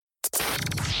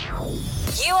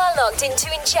You are locked into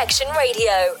Injection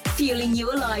Radio, fueling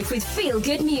your life with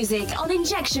feel-good music on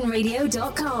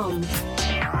injectionradio.com.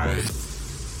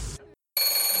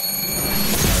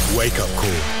 Wake up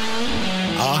call.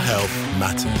 Our health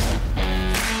matters.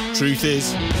 Truth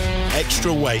is,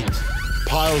 extra weight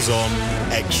piles on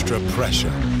extra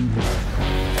pressure.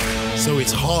 So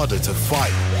it's harder to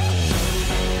fight.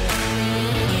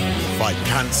 Fight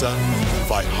cancer,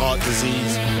 fight heart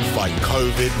disease, fight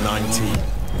COVID-19.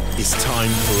 It's time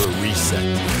for a reset,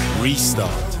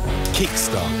 restart,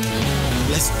 kickstart.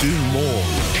 Let's do more,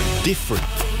 different,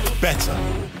 better.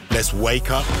 Let's wake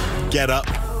up, get up,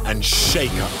 and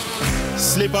shake up.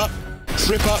 Slip up,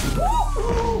 trip up,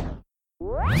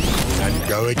 and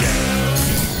go again.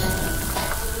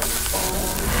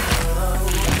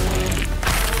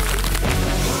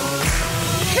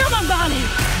 Come on, Barney!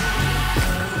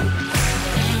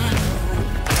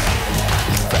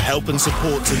 For help and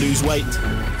support to lose weight,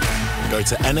 go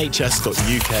to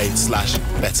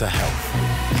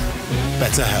nhs.uk/betterhealth.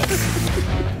 Better Health.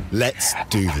 Let's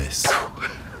do this.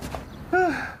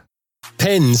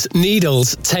 Pins,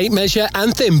 needles, tape measure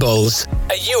and thimbles.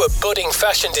 Are you a budding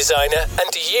fashion designer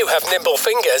and do you have nimble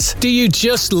fingers? Do you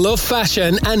just love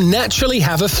fashion and naturally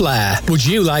have a flair? Would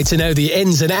you like to know the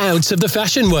ins and outs of the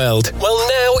fashion world? Well,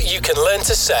 now you can learn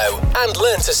to sew. And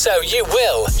learn to sew you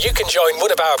will. You can join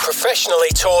one of our professionally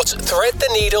taught Thread the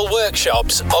Needle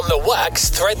workshops on the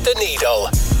Wax Thread the Needle.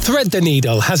 Thread the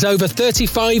Needle has over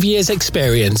 35 years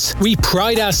experience. We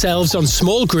pride ourselves on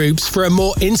small groups for a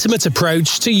more intimate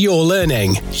approach to your learning.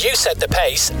 You set the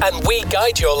pace and we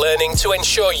guide your learning to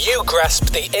ensure you grasp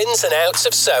the ins and outs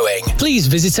of sewing. Please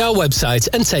visit our website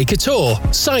and take a tour.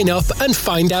 Sign up and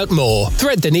find out more.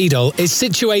 Thread the Needle is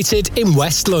situated in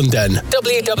West London.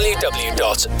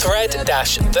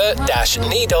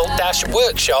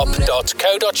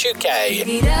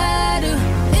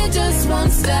 www.thread-needle-workshop.co.uk. It just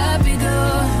won't stop you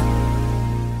though.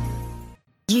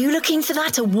 You looking for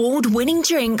that award-winning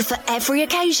drink for every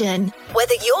occasion?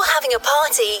 Whether you're having a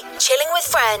party, chilling with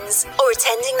friends, or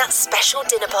attending that special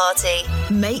dinner party,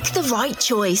 make the right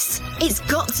choice. It's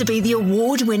got to be the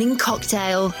award-winning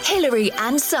cocktail, Hillary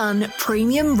and Son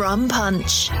Premium Rum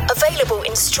Punch. Available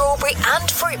in strawberry and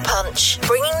fruit punch,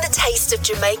 bringing the taste of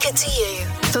Jamaica to you.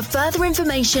 For further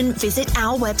information, visit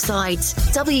our website,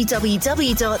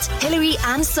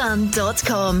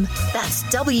 www.hillaryandsson.com. That's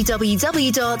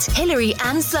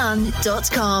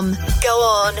www.hillaryandsson.com. Go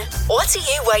on. What are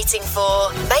you waiting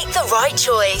for? Make the right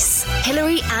choice.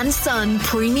 Hillary and Son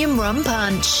Premium Rum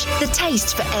Punch. The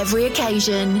taste for every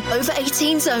occasion. Over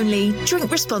 18s only.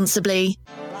 Drink responsibly.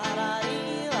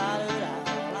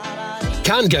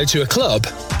 Can't go to a club?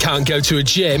 Can't go to a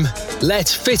gym? Let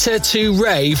Fitter to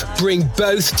Rave bring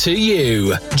both to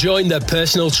you. Join the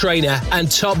personal trainer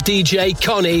and top DJ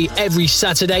Connie every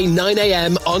Saturday 9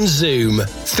 a.m. on Zoom.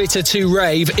 Fitter to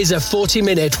Rave is a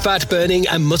 40-minute fat-burning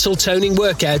and muscle-toning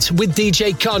workout with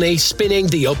DJ Connie spinning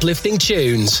the uplifting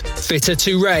tunes. Fitter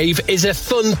to Rave is a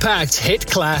fun-packed hit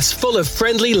class full of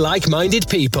friendly, like-minded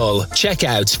people. Check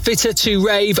out Fitter to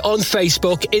Rave on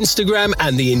Facebook, Instagram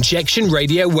and the Injection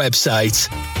Radio website.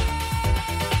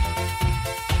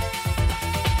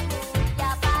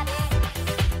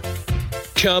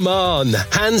 Come on,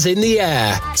 hands in the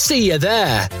air. See you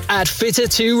there at Fitter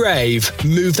to Rave.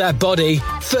 Move that body.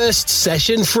 First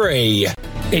session free.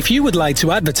 If you would like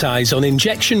to advertise on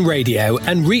Injection Radio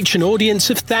and reach an audience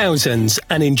of thousands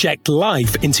and inject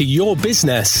life into your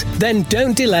business, then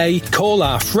don't delay. Call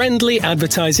our friendly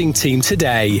advertising team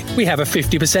today. We have a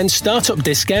 50% startup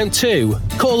discount too.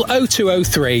 Call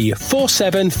 0203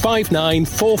 4759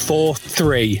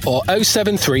 443 or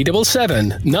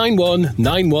 07377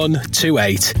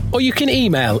 919128. Or you can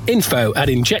email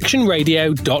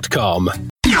info@injectionradio.com.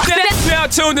 Now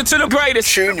tuned into the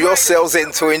greatest. Tune yourselves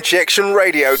into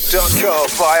injectionradio.com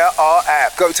via our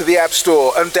app. Go to the App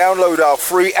Store and download our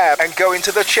free app and go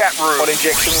into the chat room on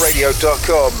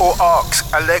injectionradio.com or ask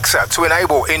Alexa to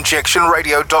enable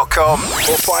injectionradio.com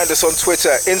or find us on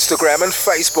Twitter, Instagram and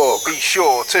Facebook. Be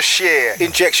sure to share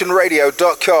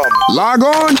injectionradio.com. Log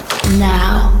on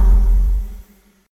now.